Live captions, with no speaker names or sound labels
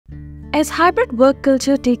As hybrid work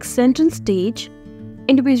culture takes center stage,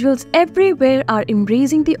 individuals everywhere are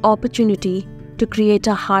embracing the opportunity to create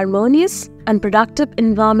a harmonious and productive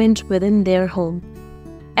environment within their home.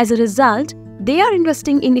 As a result, they are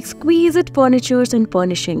investing in exquisite furnitures and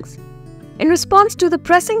furnishings. In response to the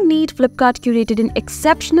pressing need, Flipkart curated an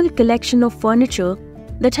exceptional collection of furniture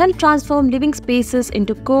that help transform living spaces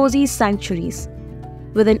into cozy sanctuaries,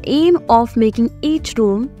 with an aim of making each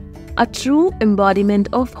room a true embodiment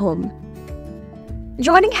of home.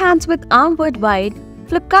 Joining hands with Arm Worldwide,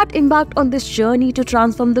 Flipkart embarked on this journey to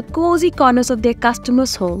transform the cozy corners of their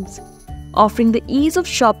customers' homes, offering the ease of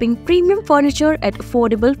shopping premium furniture at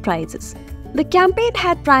affordable prices. The campaign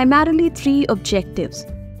had primarily three objectives: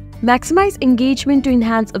 maximize engagement to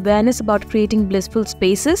enhance awareness about creating blissful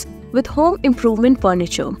spaces with home improvement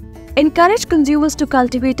furniture, encourage consumers to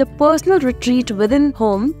cultivate a personal retreat within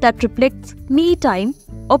home that reflects me time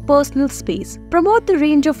or personal space, promote the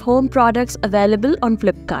range of home products available on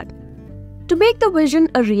Flipkart. To make the vision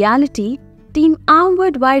a reality, Team Arm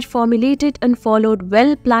Worldwide formulated and followed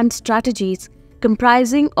well-planned strategies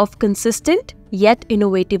comprising of consistent yet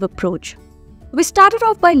innovative approach. We started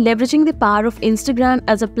off by leveraging the power of Instagram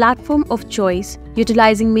as a platform of choice,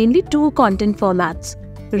 utilizing mainly two content formats: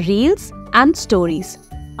 Reels and Stories.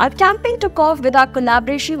 Our campaign took off with our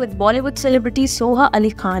collaboration with Bollywood celebrity Soha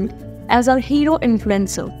Ali Khan as our hero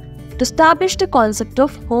influencer to establish the concept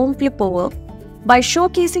of home flipover by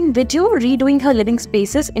showcasing video redoing her living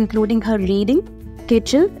spaces, including her reading,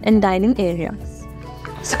 kitchen and dining areas.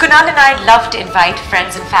 So Kunal and I love to invite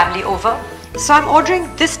friends and family over, so I'm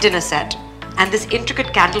ordering this dinner set and this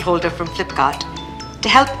intricate candle holder from Flipkart to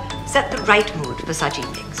help set the right mood for such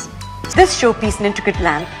evenings. This showpiece and intricate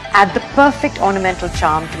lamp add the perfect ornamental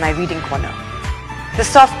charm to my reading corner. The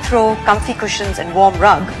soft throw, comfy cushions and warm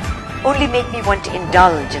rug only make me want to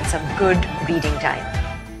indulge in some good reading time.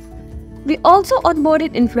 We also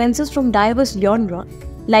onboarded influencers from diverse genres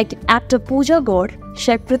like actor Pooja Gaur,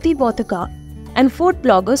 chef Priti Bhattaka, and food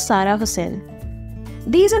blogger Sara Hussain.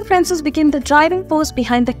 These influencers became the driving force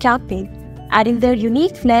behind the campaign, adding their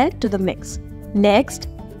unique flair to the mix. Next,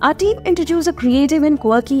 our team introduced a creative and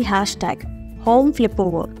quirky hashtag,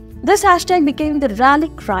 HomeFlipover. This hashtag became the rally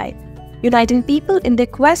cry, uniting people in their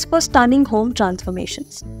quest for stunning home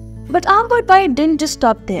transformations. But Arm Worldwide didn't just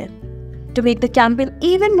stop there. To make the campaign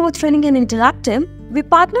even more thrilling and interactive, we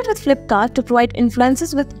partnered with Flipkart to provide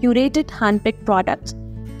influencers with curated handpicked products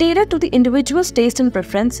tailored to the individual's taste and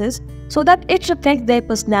preferences so that it reflects their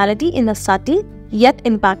personality in a subtle yet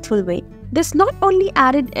impactful way. This not only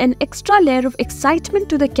added an extra layer of excitement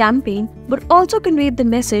to the campaign, but also conveyed the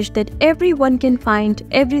message that everyone can find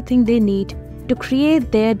everything they need to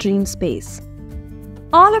create their dream space.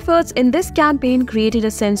 All efforts in this campaign created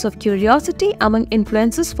a sense of curiosity among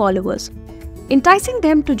influencers' followers, enticing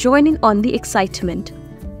them to join in on the excitement.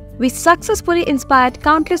 We successfully inspired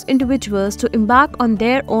countless individuals to embark on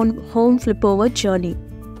their own home flipover journey,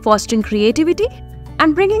 fostering creativity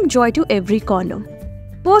and bringing joy to every corner.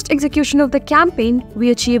 Post-execution of the campaign,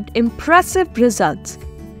 we achieved impressive results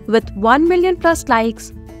with 1 million plus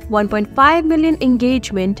likes, 1.5 million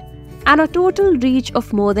engagement, and a total reach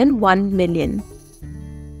of more than 1 million.